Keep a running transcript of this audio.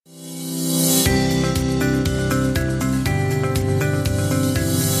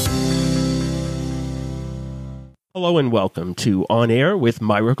Hello and welcome to On Air with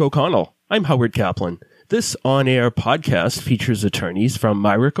Myrick O'Connell. I'm Howard Kaplan. This on-air podcast features attorneys from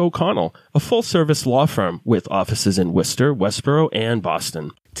Myrick O'Connell, a full-service law firm with offices in Worcester, Westboro, and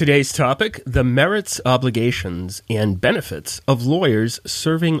Boston. Today's topic, the merits, obligations, and benefits of lawyers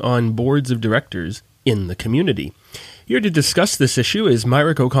serving on boards of directors in the community. Here to discuss this issue is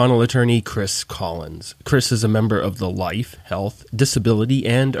Myrick O'Connell attorney Chris Collins. Chris is a member of the Life, Health, Disability,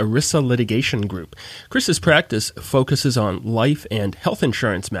 and ERISA litigation group. Chris's practice focuses on life and health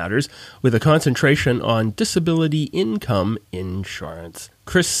insurance matters with a concentration on disability income insurance.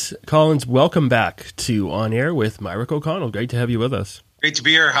 Chris Collins, welcome back to On Air with Myrick O'Connell. Great to have you with us. Great to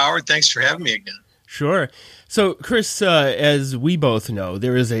be here, Howard. Thanks for having me again. Sure. So, Chris, as we both know,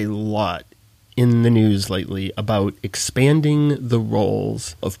 there is a lot in the news lately about expanding the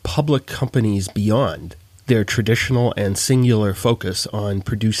roles of public companies beyond their traditional and singular focus on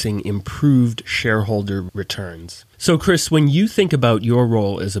producing improved shareholder returns. So, Chris, when you think about your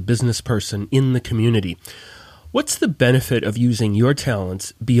role as a business person in the community, what's the benefit of using your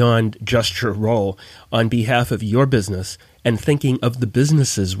talents beyond just your role on behalf of your business and thinking of the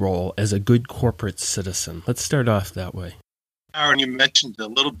business's role as a good corporate citizen? Let's start off that way. Aaron, you mentioned a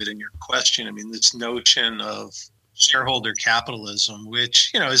little bit in your question, this notion of shareholder capitalism,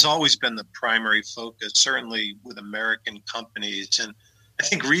 which, has always been the primary focus, certainly with American companies. And I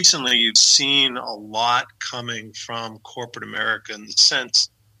think recently you've seen a lot coming from corporate America in the sense,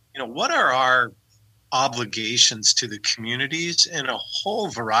 what are our obligations to the communities in a whole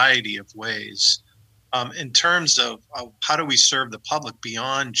variety of ways in terms of how do we serve the public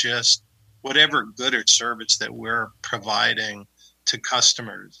beyond just whatever good or service that we're providing to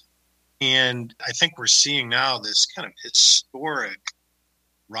customers. And I think we're seeing now this kind of historic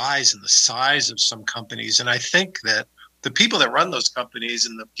rise in the size of some companies. And I think that the people that run those companies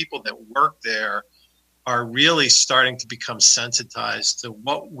and the people that work there are really starting to become sensitized to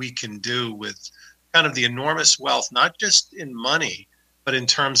what we can do with kind of the enormous wealth, not just in money, but in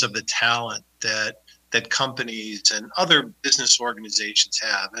terms of the talent that companies and other business organizations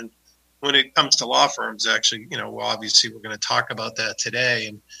have. And when it comes to law firms, actually, obviously we're going to talk about that today.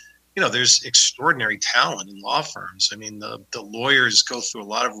 And, there's extraordinary talent in law firms. The lawyers go through a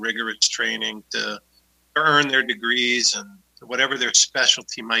lot of rigorous training to earn their degrees and whatever their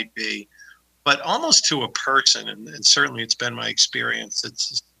specialty might be, but almost to a person. And certainly it's been my experience.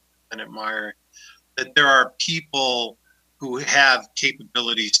 It's been admired that there are people who have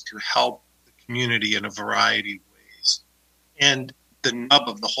capabilities to help the community in a variety of ways. And the nub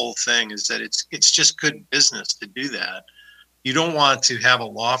of the whole thing is that it's just good business to do that. You don't want to have a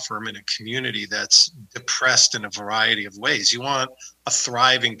law firm in a community that's depressed in a variety of ways. You want a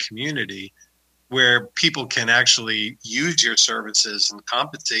thriving community where people can actually use your services and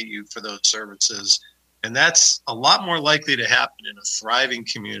compensate you for those services. And that's a lot more likely to happen in a thriving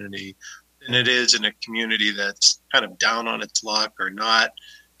community than it is in a community that's kind of down on its luck or not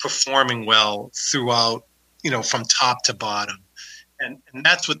performing well throughout, from top to bottom. And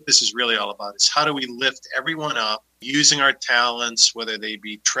that's what this is really all about, is how do we lift everyone up using our talents, whether they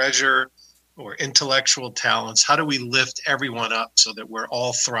be treasure or intellectual talents, how do we lift everyone up so that we're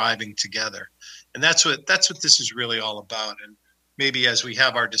all thriving together? And that's what this is really all about. And maybe as we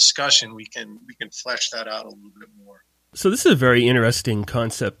have our discussion, we can flesh that out a little bit more. So this is a very interesting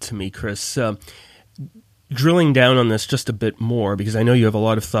concept to me, Chris. Drilling down on this just a bit more, because I know you have a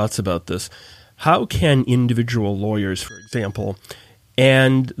lot of thoughts about this. How can individual lawyers, for example,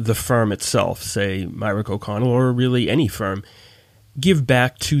 and the firm itself, say Myrick O'Connell or really any firm, give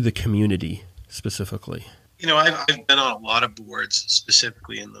back to the community specifically? I've been on a lot of boards,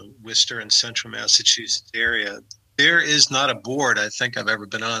 specifically in the Worcester and Central Massachusetts area. There is not a board I think I've ever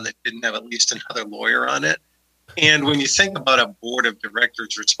been on that didn't have at least another lawyer on it. And when you think about a board of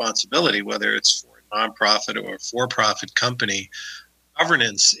directors' responsibility, whether it's for a nonprofit or a for-profit company,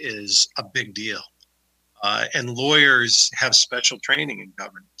 governance is a big deal. And lawyers have special training in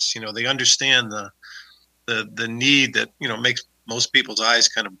governance. They understand the need that, makes most people's eyes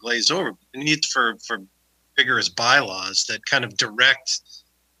kind of glaze over. The need for vigorous bylaws that kind of direct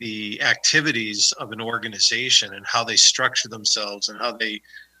the activities of an organization and how they structure themselves and how they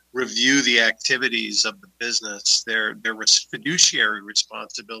review the activities of the business, their fiduciary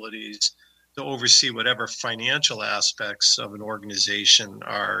responsibilities to oversee whatever financial aspects of an organization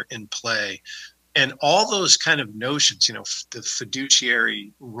are in play. And all those kind of notions, the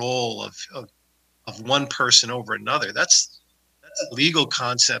fiduciary role of one person over another, that's a legal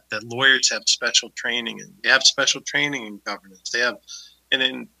concept that lawyers have special training in. They have special training in governance. They have, and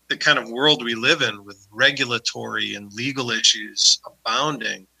in the kind of world we live in with regulatory and legal issues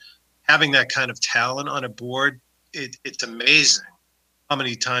abounding, having that kind of talent on a board it's amazing how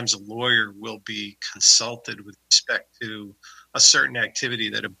many times a lawyer will be consulted with respect to a certain activity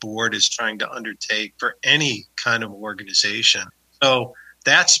that a board is trying to undertake for any kind of organization. So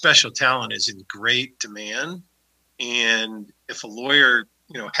that special talent is in great demand. And if a lawyer,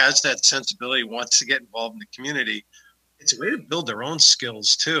 has that sensibility, wants to get involved in the community, it's a way to build their own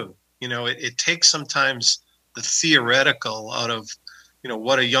skills too. It takes sometimes the theoretical out of,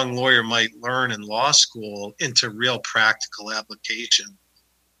 what a young lawyer might learn in law school into real practical application.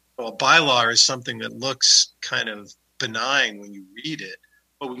 Well, a bylaw is something that looks kind of benign when you read it,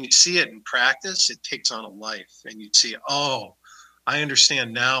 but when you see it in practice, it takes on a life, and you see, oh, I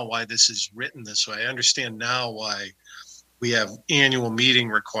understand now why this is written this way. I understand now why we have annual meeting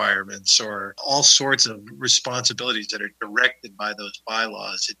requirements or all sorts of responsibilities that are directed by those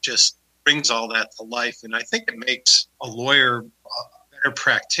bylaws. It just brings all that to life. And I think it makes a lawyer a better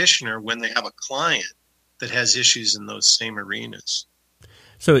practitioner when they have a client that has issues in those same arenas.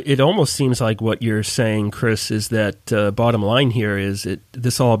 So it almost seems like what you're saying, Chris, is that bottom line here is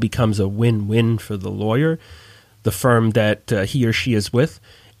this all becomes a win-win for the lawyer, the firm that he or she is with,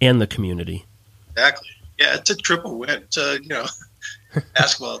 and the community. Exactly. Yeah, it's a triple win. It's a,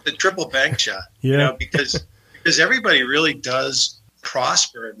 basketball, it's a triple bank shot. Yeah. Because everybody really does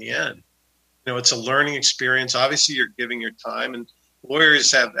prosper in the end. It's a learning experience. Obviously, you're giving your time, and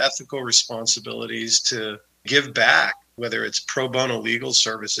lawyers have ethical responsibilities to give back, whether it's pro bono legal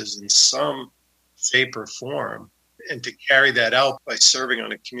services in some shape or form, and to carry that out by serving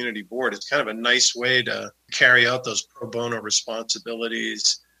on a community board. It's kind of a nice way to carry out those pro bono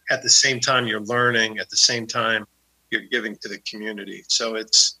responsibilities. At the same time, you're learning. At the same time, you're giving to the community. So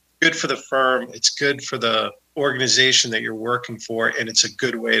it's good for the firm. It's good for the organization that you're working for, and it's a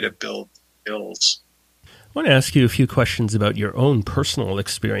good way to build skills. I want to ask you a few questions about your own personal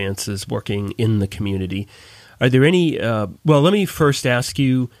experiences working in the community. Are there any, let me first ask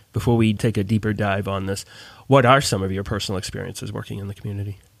you, before we take a deeper dive on this, what are some of your personal experiences working in the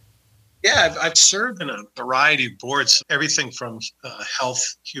community? Yeah, I've served in a variety of boards, everything from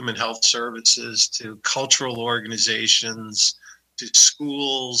human health services to cultural organizations to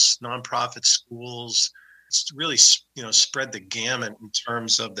schools, nonprofit schools. It's really, spread the gamut in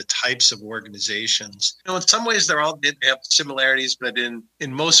terms of the types of organizations. In some ways they have similarities, but in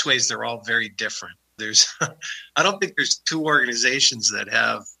most ways they're all very different. I don't think there's two organizations that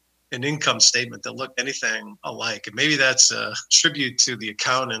have an income statement that look anything alike. And maybe that's a tribute to the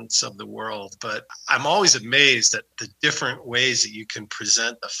accountants of the world, but I'm always amazed at the different ways that you can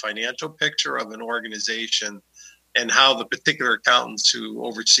present the financial picture of an organization and how the particular accountants who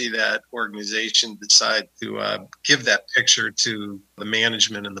oversee that organization decide to give that picture to the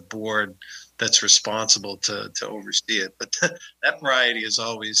management and the board that's responsible to oversee it. But that variety has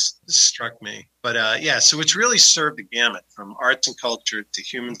always struck me. But so it's really served the gamut from arts and culture to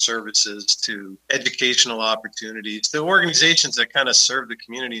human services to educational opportunities, the organizations that kind of serve the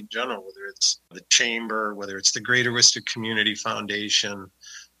community in general, whether it's the Chamber, whether it's the Greater Worcester Community Foundation.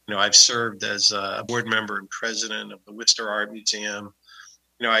 I've served as a board member and president of the Worcester Art Museum.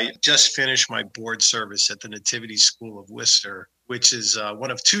 I just finished my board service at the Nativity School of Worcester, which is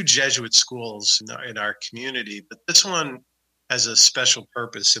one of two Jesuit schools in our community. But this one has a special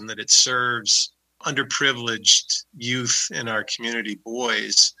purpose in that it serves underprivileged youth in our community,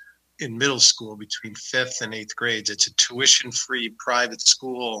 boys in middle school between 5th and 8th grades. It's a tuition-free private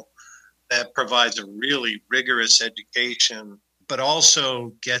school that provides a really rigorous education, but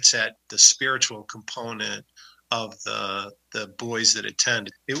also gets at the spiritual component of the boys that attend.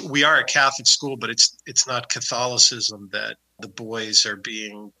 We are a Catholic school, but it's not Catholicism that the boys are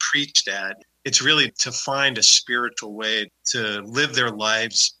being preached at. It's really to find a spiritual way to live their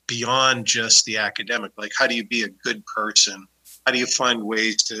lives beyond just the academic. Like, how do you be a good person? How do you find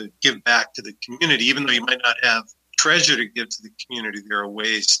ways to give back to the community? Even though you might not have treasure to give to the community, there are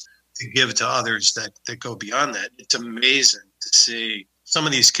ways to give to others that go beyond that. It's amazing to see some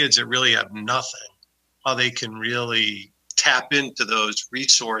of these kids that really have nothing, how they can really tap into those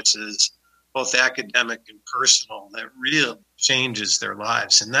resources, both academic and personal, that really changes their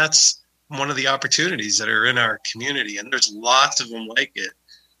lives. And that's one of the opportunities that are in our community. And there's lots of them like it,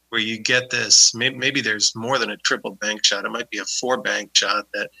 where you get this, maybe there's more than a triple bank shot. It might be a 4 bank shot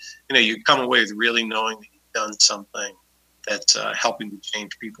that, you come away with really knowing that you've done something that's helping to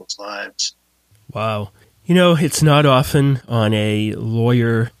change people's lives. Wow. It's not often on a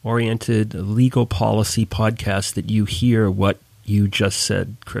lawyer-oriented legal policy podcast that you hear what you just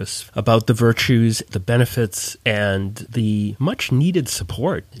said, Chris, about the virtues, the benefits, and the much-needed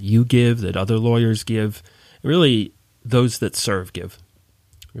support you give, that other lawyers give, really those that serve give.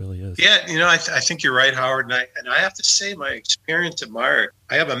 Really is. Yeah, I think you're right, Howard. And I have to say, my experience at Meyer,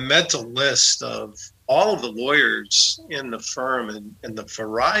 I have a mental list of all of the lawyers in the firm and the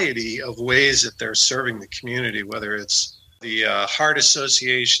variety of ways that they're serving the community, whether it's the Heart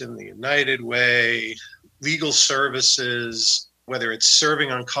Association, the United Way, legal services, whether it's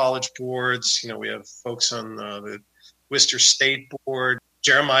serving on college boards. We have folks on the Worcester State Board.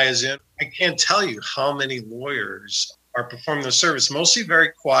 Jeremiah's in. I can't tell you how many lawyers are performing the service, mostly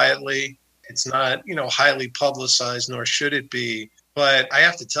very quietly. It's not, highly publicized, nor should it be. But I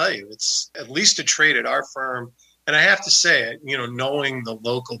have to tell you, it's at least a trait at our firm. And I have to say, knowing the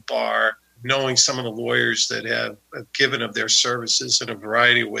local bar, knowing some of the lawyers that have given of their services in a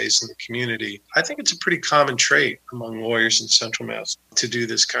variety of ways in the community, I think it's a pretty common trait among lawyers in Central Mass to do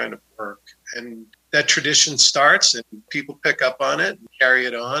this kind of work. And that tradition starts and people pick up on it and carry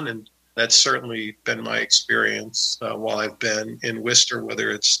it on. And that's certainly been my experience while I've been in Worcester, whether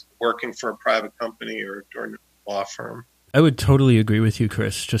it's working for a private company or a law firm. I would totally agree with you,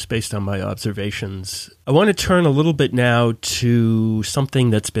 Chris, just based on my observations. I want to turn a little bit now to something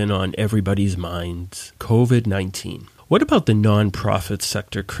that's been on everybody's minds, COVID-19. What about the nonprofit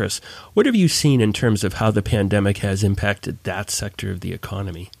sector, Chris? What have you seen in terms of how the pandemic has impacted that sector of the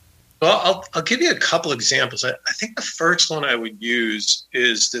economy? Well, I'll give you a couple examples. I think the first one I would use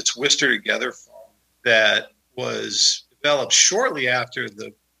is this Worcester Together Fund that was developed shortly after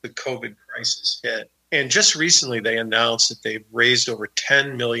the COVID crisis hit. And just recently, they announced that they've raised over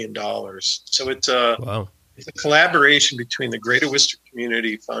 $10 million. So it's a collaboration between the Greater Worcester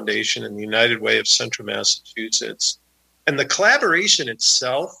Community Foundation and the United Way of Central Massachusetts. And the collaboration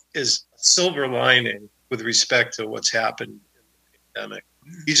itself is a silver lining with respect to what's happened in the pandemic.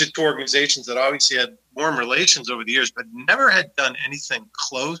 These are two organizations that obviously had warm relations over the years, but never had done anything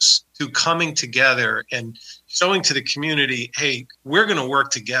close to coming together and showing to the community, hey, we're going to work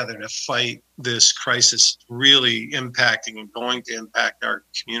together to fight this crisis really impacting and going to impact our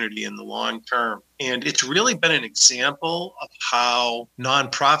community in the long term. And it's really been an example of how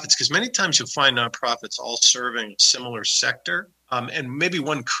nonprofits, because many times you'll find nonprofits all serving a similar sector. And maybe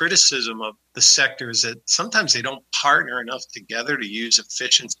one criticism of the sector is that sometimes they don't partner enough together to use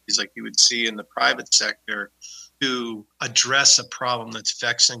efficiencies like you would see in the private sector to address a problem that's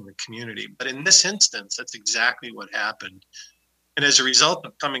vexing the community. But in this instance, that's exactly what happened. And as a result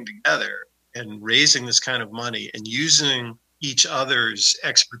of coming together and raising this kind of money and using each other's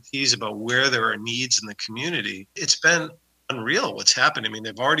expertise about where there are needs in the community, it's been unreal what's happened. I mean,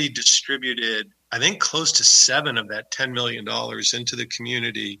 they've already distributed, I think, close to 7 of that $10 million into the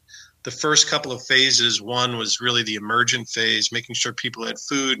community. The first couple of phases, one was really the emergent phase, making sure people had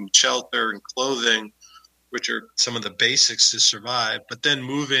food and shelter and clothing, which are some of the basics to survive. But then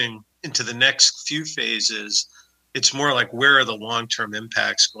moving into the next few phases, it's more like where are the long-term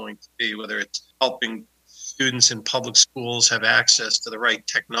impacts going to be, whether it's helping students in public schools have access to the right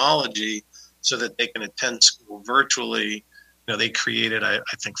technology so that they can attend school virtually. They created, I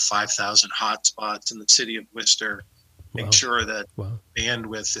think, 5,000 hotspots in the city of Worcester, make sure that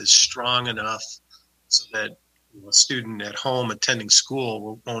bandwidth is strong enough so that a student at home attending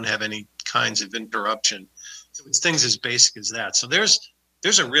school won't have any kinds of interruption. So it's things as basic as that. So there's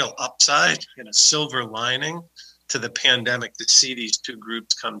a real upside and a silver lining to the pandemic to see these two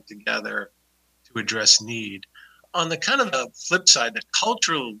groups come together to address need. On the kind of the flip side, the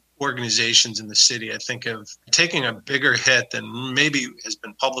cultural organizations in the city, I think, have taken a bigger hit than maybe has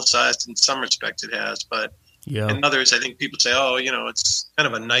been publicized. In some respects it has, but in others, I think people say, it's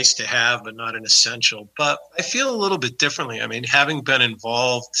kind of a nice to have, but not an essential. But I feel a little bit differently. I mean, having been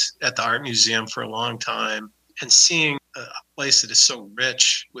involved at the Art Museum for a long time and seeing a place that is so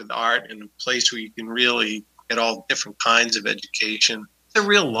rich with art and a place where you can really get all different kinds of education, it's a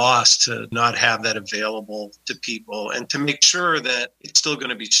real loss to not have that available to people and to make sure that it's still going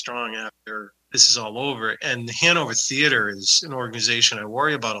to be strong after this is all over. And the Hanover Theater is an organization I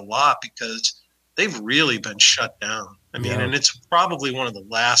worry about a lot because they've really been shut down. I mean, and it's probably one of the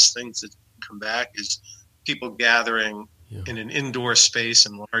last things that come back is people gathering in an indoor space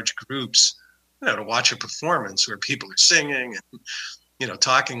in large groups, to watch a performance where people are singing and,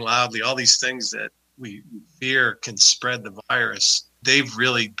 talking loudly, all these things that we fear can spread the virus. They've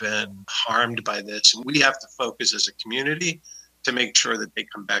really been harmed by this. And we have to focus as a community to make sure that they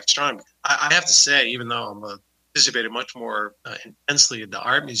come back strong. I have to say, even though I'm participated much more intensely at the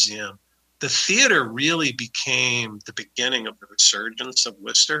Art Museum, the theater really became the beginning of the resurgence of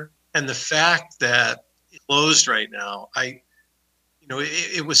Worcester. And the fact that it closed right now,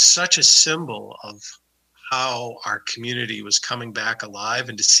 it was such a symbol of how our community was coming back alive.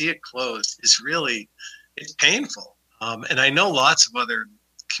 And to see it closed is really, it's painful. And I know lots of other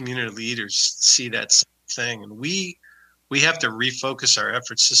community leaders see that same thing. And we have to refocus our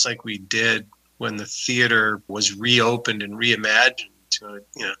efforts, just like we did when the theater was reopened and reimagined to,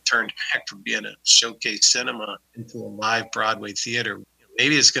 turned back from being a showcase cinema into a live Broadway theater.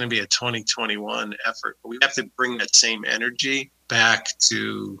 Maybe it's going to be a 2021 effort, but we have to bring that same energy back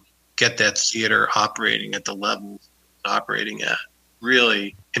to get that theater operating at the level it's operating at.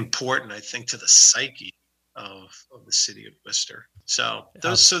 Really important, I think, to the psyche of the city of Worcester. So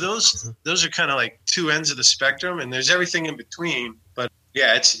those are kind of like two ends of the spectrum, and there's everything in between. But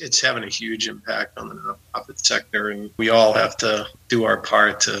yeah, it's having a huge impact on the nonprofit sector, and we all have to do our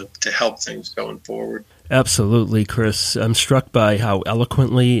part to help things going forward. Absolutely, Chris. I'm struck by how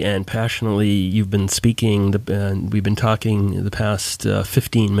eloquently and passionately you've been speaking. We've been talking the past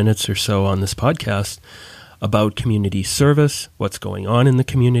 15 minutes or so on this podcast about community service, what's going on in the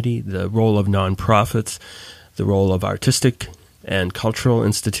community, the role of nonprofits, the role of artistic and cultural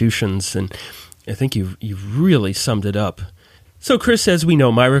institutions, and I think you've really summed it up. So, Chris, as we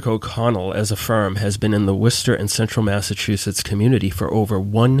know, Myrick O'Connell as a firm has been in the Worcester and Central Massachusetts community for over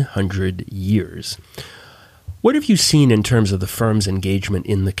 100 years. What have you seen in terms of the firm's engagement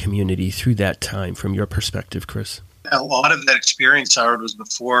in the community through that time, from your perspective, Chris? A lot of that experience, Howard, was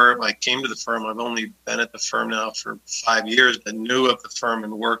before I came to the firm. I've only been at the firm now for 5 years, but knew of the firm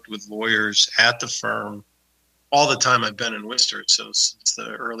and worked with lawyers at the firm all the time I've been in Worcester, so since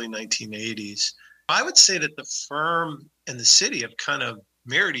the early 1980s. I would say that the firm and the city have kind of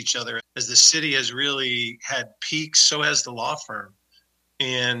mirrored each other. As the city has really had peaks, so has the law firm.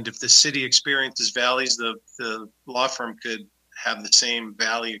 And if the city experiences valleys, the law firm could have the same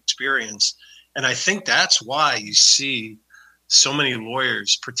valley experience. And I think that's why you see so many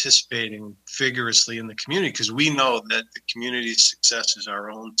lawyers participating vigorously in the community, because we know that the community's success is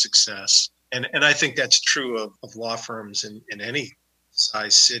our own success. And I think that's true of law firms in any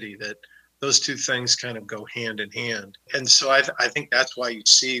size city, that those two things kind of go hand in hand. And so I think that's why you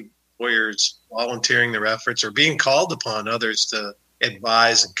see lawyers volunteering their efforts or being called upon others to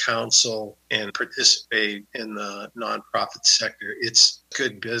advise and counsel and participate in the nonprofit sector. It's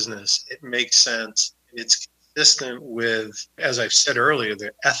good business. It makes sense. It's consistent with, as I've said earlier,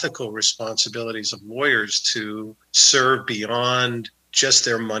 the ethical responsibilities of lawyers to serve beyond just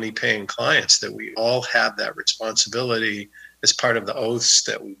their money-paying clients, that we all have that responsibility as part of the oaths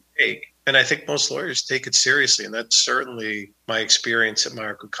that we take. And I think most lawyers take it seriously, and that's certainly my experience at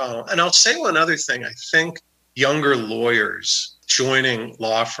Myrick O'Connell. And I'll say one other thing. I think younger lawyers joining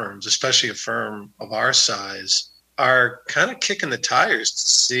law firms, especially a firm of our size, are kind of kicking the tires to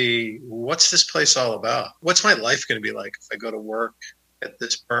see, what's this place all about? What's my life going to be like if I go to work at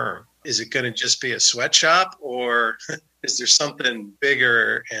this firm? Is it going to just be a sweatshop, or is there something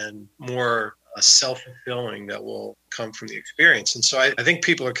bigger and more self-fulfilling that will come from the experience? And so I think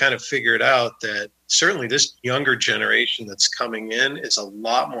people are kind of figured out that certainly this younger generation that's coming in is a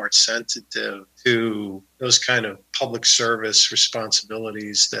lot more sensitive to those kind of public service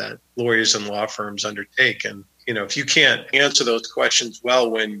responsibilities that lawyers and law firms undertake. And, if you can't answer those questions well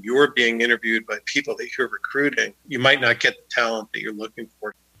when you're being interviewed by people that you're recruiting, you might not get the talent that you're looking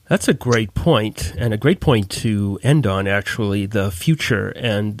for. That's a great point, and a great point to end on, actually, the future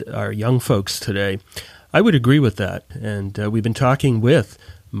and our young folks today. I would agree with that, and we've been talking with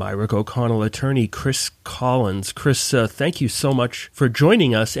Myrick O'Connell attorney Chris Collins. Chris, thank you so much for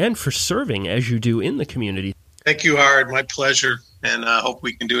joining us and for serving as you do in the community. Thank you, Howard. My pleasure, and I hope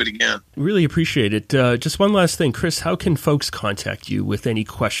we can do it again. Really appreciate it. Just one last thing. Chris, how can folks contact you with any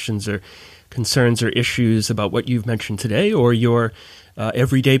questions or concerns or issues about what you've mentioned today or your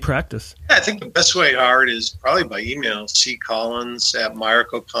everyday practice? Yeah, I think the best way, Howard, is probably by email,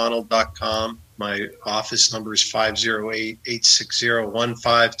 ccollins@myricko'connell.com. My office number is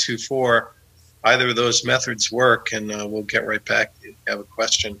 508-860-1524. Either of those methods work, and we'll get right back to you if you have a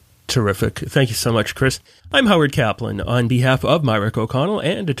question. Terrific. Thank you so much, Chris. I'm Howard Kaplan on behalf of Myrick O'Connell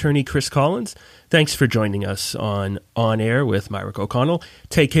and attorney Chris Collins. Thanks for joining us on Air with Myrick O'Connell.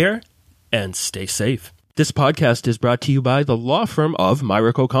 Take care and stay safe. This podcast is brought to you by the law firm of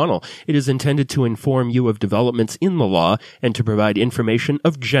Myrick O'Connell. It is intended to inform you of developments in the law and to provide information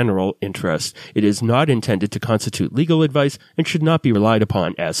of general interest. It is not intended to constitute legal advice and should not be relied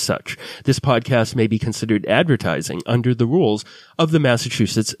upon as such. This podcast may be considered advertising under the rules of the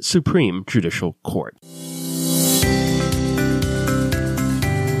Massachusetts Supreme Judicial Court.